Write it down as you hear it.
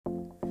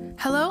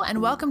Hello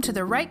and welcome to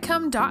the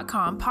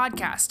Writecome.com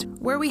podcast,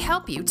 where we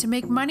help you to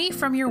make money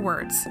from your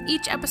words.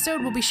 Each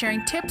episode will be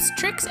sharing tips,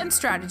 tricks, and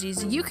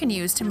strategies you can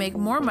use to make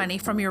more money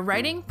from your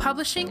writing,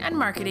 publishing, and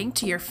marketing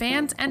to your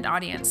fans and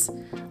audience.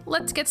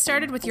 Let's get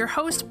started with your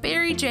host,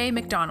 Barry J.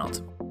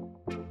 McDonald.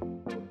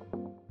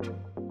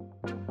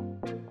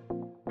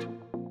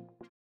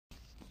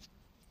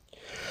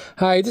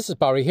 Hi, this is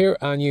Barry here,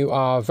 and you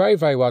are very,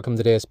 very welcome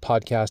to today's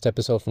podcast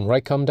episode from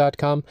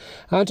Writecome.com.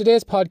 And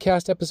today's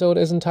podcast episode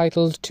is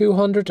entitled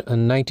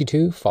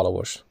 292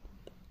 Followers.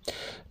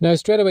 Now,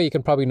 straight away, you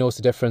can probably notice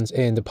the difference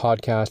in the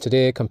podcast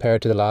today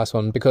compared to the last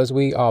one because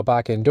we are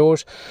back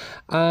indoors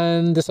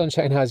and the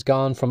sunshine has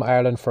gone from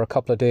Ireland for a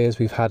couple of days.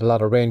 We've had a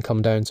lot of rain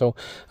come down. So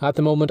at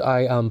the moment,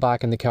 I am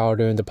back in the car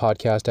doing the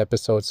podcast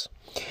episodes.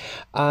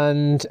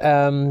 And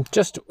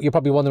you're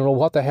probably wondering, well,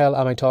 what the hell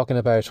am I talking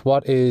about?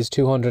 What is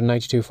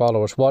 292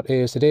 followers? What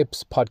is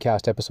today's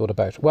podcast episode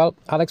about? Well,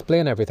 I'll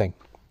explain everything.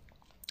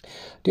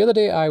 The other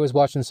day I was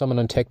watching someone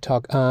on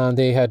TikTok and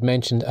they had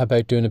mentioned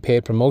about doing a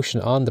paid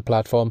promotion on the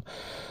platform,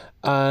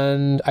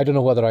 and I don't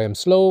know whether I am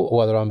slow or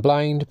whether I'm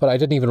blind, but I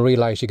didn't even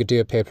realise you could do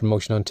a paid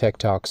promotion on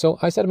TikTok. So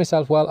I said to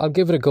myself, well, I'll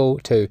give it a go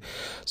too.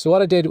 So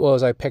what I did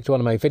was I picked one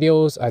of my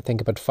videos, I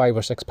think about £5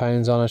 or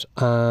 £6 on it,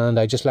 and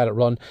I just let it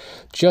run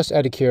just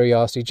out of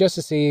curiosity, just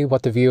to see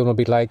what the viewing would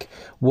be like.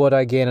 Would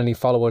I gain any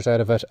followers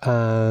out of it?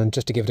 And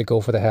just to give it a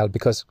go for the hell,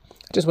 because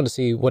I just want to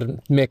see would it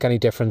make any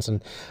difference,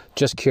 and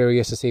just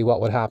curious to see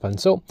what would happen.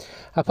 So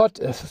I put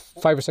 £5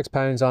 or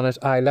 £6 on it.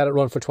 I let it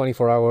run for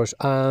 24 hours,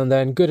 and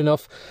then good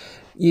enough,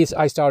 yes,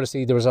 I started to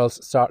see the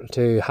results starting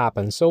to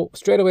happen. So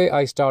straight away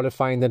I started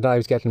finding that I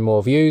was getting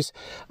more views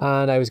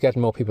and I was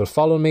getting more people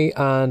following me,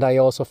 and I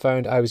also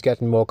found I was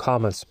getting more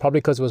comments, probably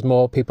because there was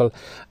more people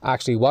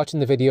actually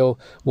watching the video.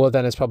 Well,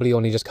 then it's probably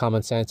only just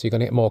common sense, you're going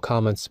to get more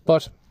comments.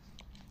 But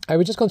I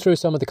was just going through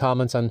some of the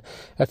comments, and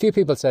a few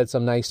people said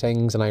some nice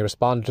things and I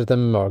responded to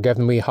them or gave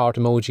them a heart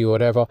emoji or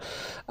whatever.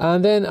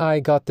 And then I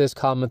got this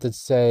comment that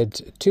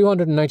said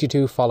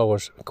 292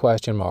 followers ?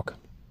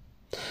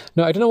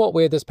 Now, I don't know what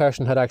way this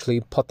person had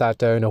actually put that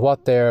down or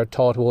what their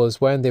thought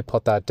was when they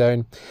put that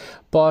down,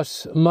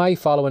 but my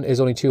following is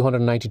only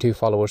 292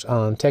 followers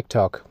on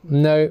TikTok.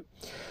 Now,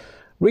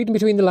 reading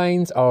between the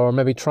lines, or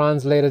maybe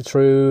translated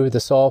through the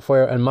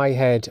software in my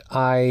head,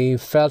 I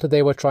felt that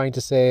they were trying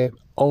to say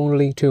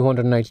only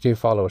 292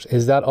 followers.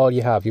 Is that all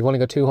you have? You've only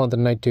got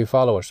 292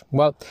 followers.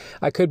 Well,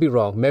 I could be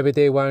wrong. Maybe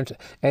they weren't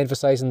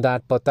emphasizing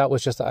that, but that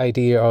was just the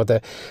idea or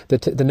the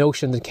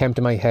notion that came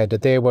to my head,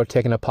 that they were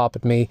taking a pop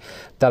at me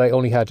that I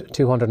only had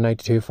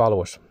 292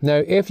 followers.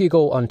 Now, if you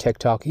go on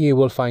TikTok, you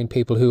will find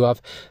people who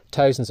have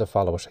thousands of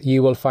followers.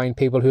 You will find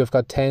people who have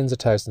got tens of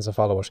thousands of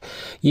followers.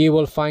 You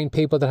will find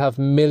people that have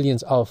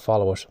millions of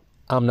followers.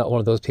 I'm not one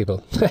of those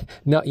people.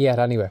 Not yet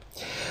anyway.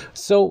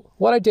 So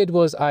what I did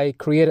was I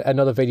created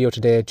another video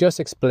today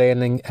just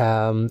explaining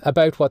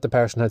about what the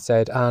person had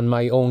said and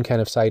my own kind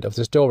of side of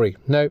the story.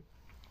 Now,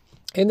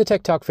 in the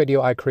TikTok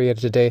video I created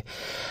today,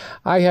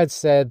 I had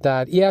said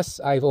that yes,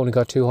 I've only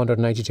got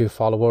 292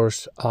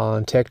 followers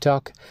on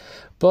TikTok.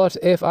 But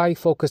if I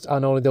focused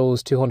on only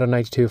those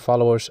 292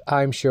 followers,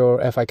 I'm sure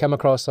if I come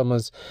across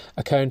someone's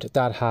account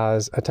that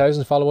has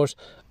 1,000 followers,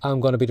 I'm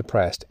going to be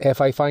depressed.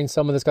 If I find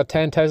someone that's got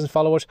 10,000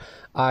 followers,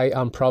 I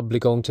am probably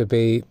going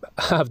to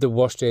have the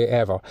worst day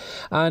ever.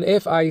 And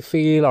if I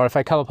feel, or if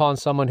I come upon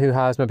someone who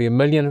has maybe 1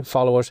 million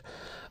followers,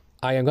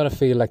 I am going to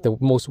feel like the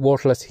most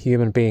worthless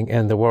human being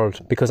in the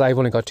world because I've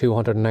only got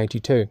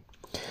 292.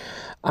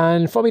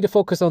 And for me to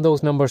focus on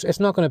those numbers, it's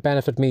not going to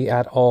benefit me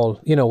at all.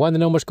 You know, when the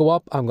numbers go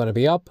up, I'm going to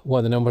be up.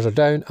 When the numbers are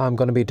down, I'm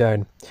going to be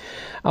down.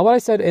 And what I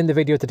said in the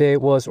video today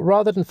was,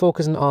 rather than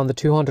focusing on the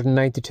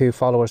 292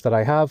 followers that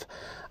I have,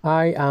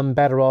 I am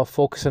better off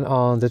focusing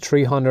on the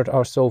 300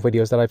 or so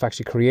videos that I've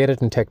actually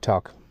created in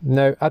TikTok.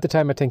 Now, at the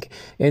time, I think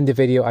in the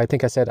video, I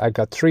think I said I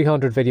got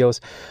 300 videos,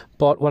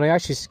 but when I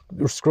actually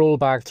scroll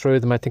back through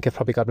them, I think I've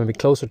probably got maybe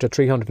closer to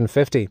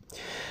 350.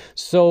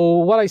 So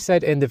what I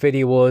said in the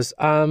video was,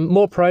 I'm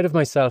more proud of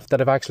myself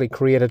that I've actually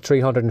created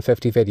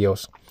 350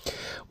 videos,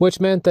 which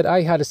meant that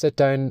I had to sit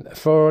down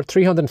for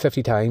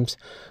 350 times,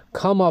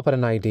 come up with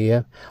an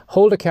idea,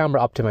 hold a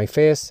camera up to my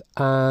face,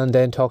 and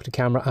then talk to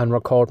camera and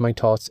record my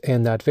thoughts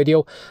in that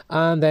video,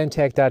 and then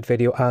take that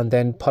video and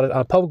then put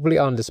it publicly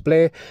on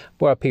display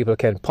where people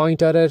can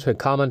point at it and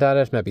comment at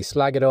it, maybe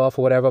slag it off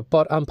or whatever,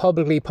 but I'm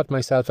publicly put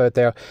myself out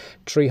there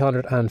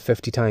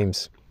 350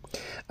 times.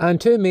 And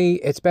to me,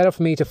 it's better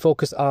for me to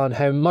focus on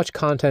how much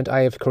content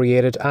I have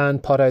created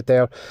and put out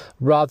there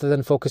rather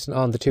than focusing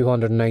on the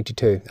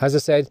 292. As I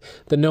said,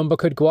 the number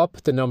could go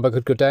up, the number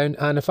could go down,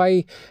 and if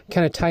I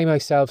kind of tie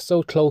myself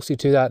so closely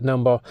to that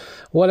number,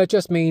 well, it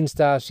just means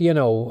that, you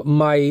know,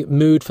 my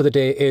mood for the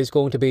day is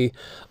going to be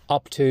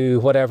up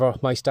to whatever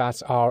my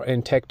stats are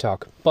in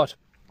TikTok. But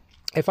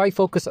if I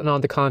focus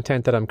on the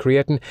content that I'm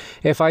creating,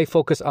 if I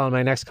focus on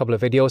my next couple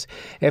of videos,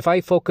 if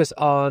I focus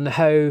on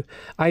how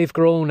I've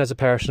grown as a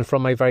person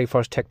from my very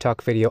first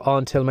TikTok video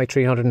until my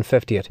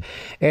 350th,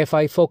 if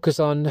I focus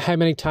on how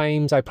many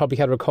times I probably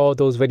had to record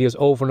those videos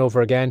over and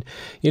over again,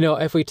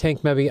 if we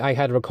think maybe I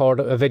had to record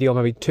a video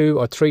maybe 2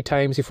 or 3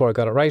 times before I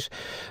got it right,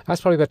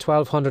 that's probably about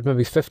 1,200,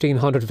 maybe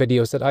 1,500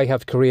 videos that I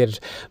have created,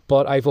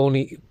 but I've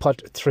only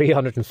put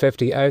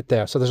 350 out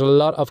there. So there's a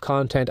lot of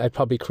content I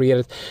probably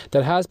created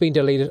that has been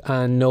deleted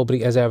and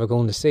nobody is ever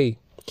going to see.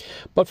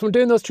 But from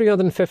doing those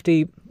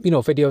 350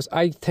 videos,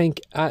 I think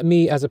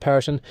me as a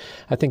person,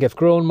 I think I've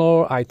grown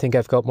more. I think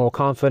I've got more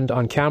confident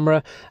on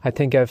camera. I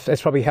think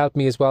it's probably helped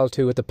me as well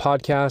too with the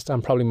podcast.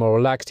 I'm probably more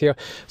relaxed here.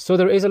 So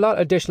there is a lot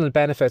of additional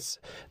benefits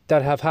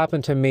that have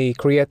happened to me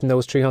creating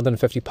those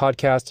 350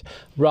 podcasts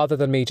rather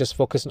than me just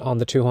focusing on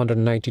the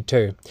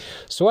 292.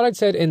 So what I'd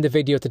said in the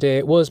video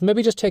today was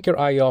maybe just take your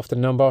eye off the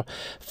number.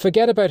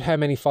 Forget about how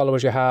many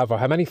followers you have or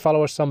how many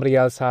followers somebody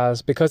else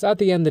has, because at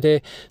the end of the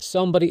day,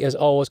 somebody is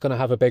always going to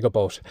have a bigger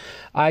boat.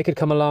 I could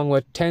come along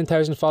with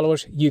 10,000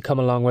 followers, you come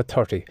along with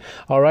 30.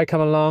 Or I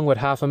come along with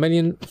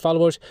 500,000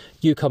 followers,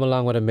 you come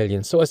along with 1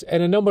 million. So it's,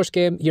 in a numbers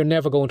game, you're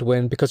never going to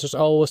win, because there's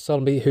always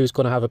somebody who's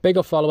going to have a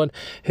bigger following,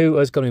 who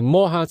is going to be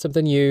more handsome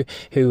than you,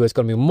 who is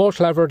going to be more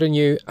clever than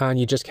you, and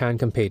you just can't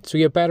compete. So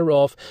you're better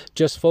off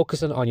just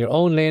focusing on your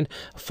own lane,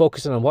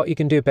 focusing on what you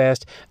can do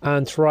best,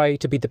 and try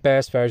to be the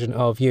best version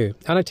of you.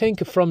 And I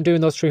think from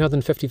doing those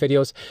 350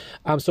 videos,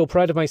 I'm so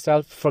proud of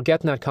myself for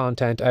getting that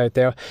content out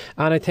there.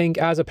 And I think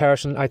as a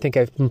person, I think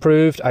I've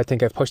improved. I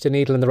think I've pushed the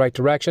needle in the right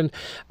direction,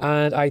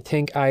 and I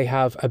think I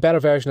have a better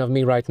version of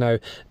me right now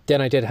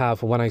than I did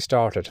have when I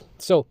started.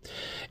 So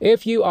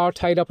if you are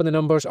tied up in the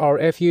numbers, or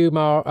if you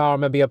are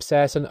maybe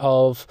obsessing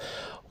of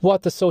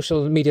what the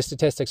social media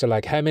statistics are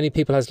like, how many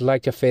people has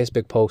liked your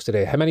Facebook post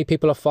today, how many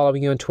people are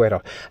following you on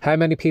Twitter, how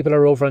many people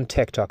are over on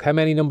TikTok, how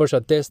many numbers are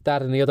this,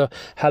 that and the other,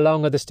 how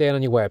long are they staying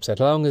on your website,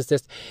 how long is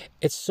this,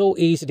 it's so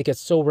easy to get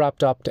so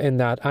wrapped up in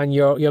that, and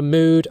your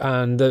mood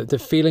and the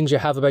feelings you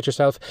have about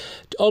yourself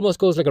almost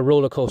goes like a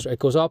roller coaster. It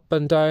goes up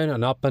and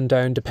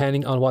down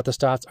depending on what the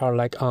stats are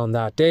like on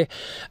that day.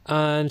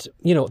 And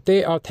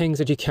they are things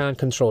that you can't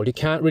control. You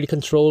can't really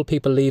control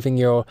people leaving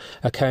your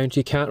account.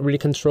 You can't really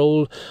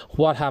control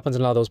what happens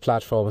in a lot of those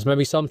platforms.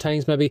 Maybe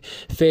sometimes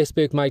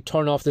Facebook might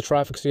turn off the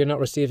traffic, so you're not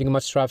receiving as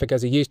much traffic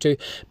as you used to,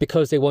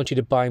 because they want you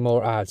to buy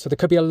more ads. So there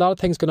could be a lot of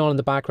things going on in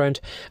the background,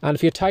 and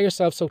if you tie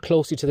yourself so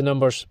closely to the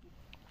numbers,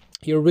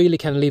 you're really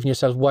kind of leaving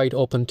yourself wide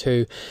open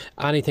to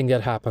anything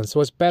that happens.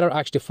 So it's better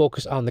actually to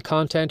focus on the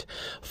content,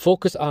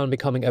 focus on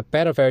becoming a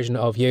better version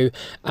of you,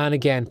 and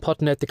again,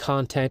 putting out the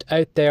content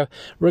out there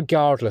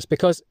regardless.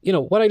 Because,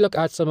 when I look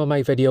at some of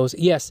my videos,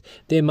 yes,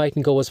 they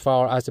mightn't go as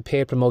far as the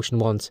paid promotion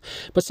ones,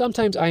 but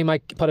sometimes I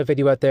might put a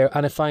video out there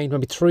and I find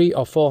maybe 300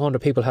 or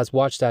 400 people has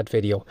watched that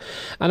video.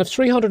 And if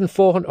 300 or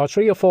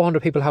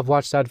 400 people have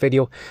watched that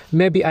video,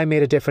 maybe I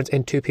made a difference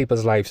in 2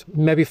 people's lives,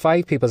 maybe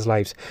 5 people's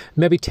lives,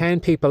 maybe 10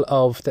 people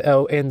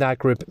in that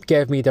group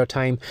gave me their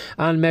time,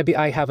 and maybe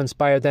I have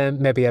inspired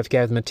them, maybe I've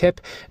given them a tip,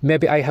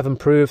 maybe I have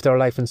improved their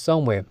life in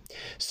some way.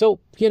 So,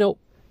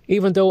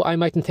 even though I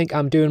mightn't think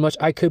I'm doing much,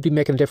 I could be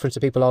making a difference to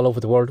people all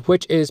over the world,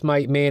 which is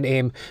my main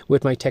aim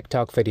with my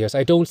TikTok videos.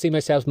 I don't see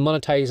myself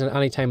monetizing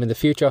anytime in the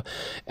future.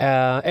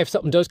 If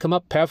something does come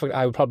up, perfect,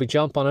 I would probably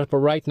jump on it. But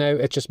right now,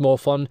 it's just more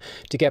fun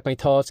to get my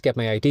thoughts, get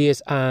my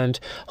ideas, and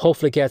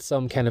hopefully get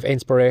some kind of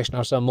inspiration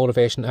or some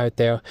motivation out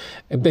there.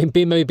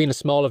 Maybe being a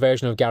smaller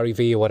version of Gary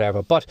Vee or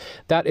whatever. But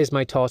that is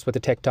my thoughts with the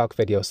TikTok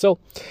video. So,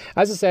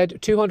 as I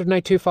said,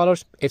 292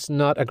 followers, it's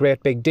not a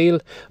great big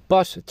deal,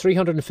 but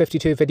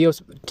 352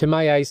 videos, to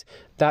my eyes,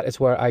 that is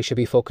where I should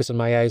be focusing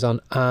my eyes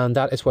on, and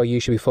that is where you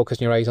should be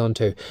focusing your eyes on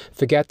too.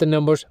 Forget the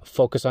numbers,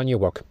 focus on your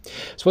work.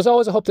 So as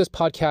always, I hope this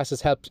podcast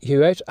has helped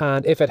you out,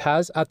 and if it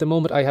has, at the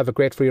moment I have a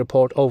great free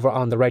report over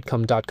on the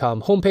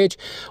rightcome.com homepage,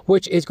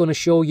 which is going to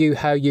show you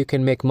how you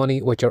can make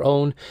money with your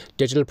own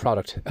digital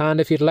product. And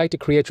if you'd like to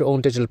create your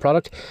own digital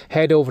product,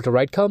 head over to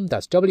Rightcome,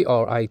 that's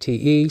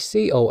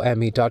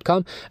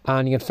WRITECOME.com,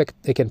 and you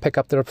can pick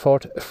up the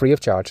report free of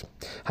charge.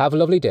 Have a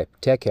lovely day.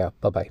 Take care.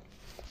 Bye-bye.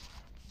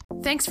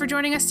 Thanks for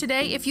joining us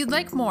today. If you'd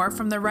like more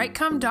from the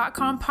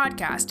rightcome.com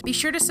podcast, be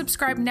sure to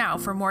subscribe now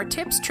for more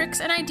tips, tricks,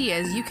 and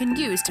ideas you can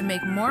use to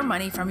make more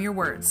money from your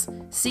words.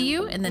 See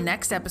you in the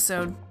next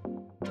episode.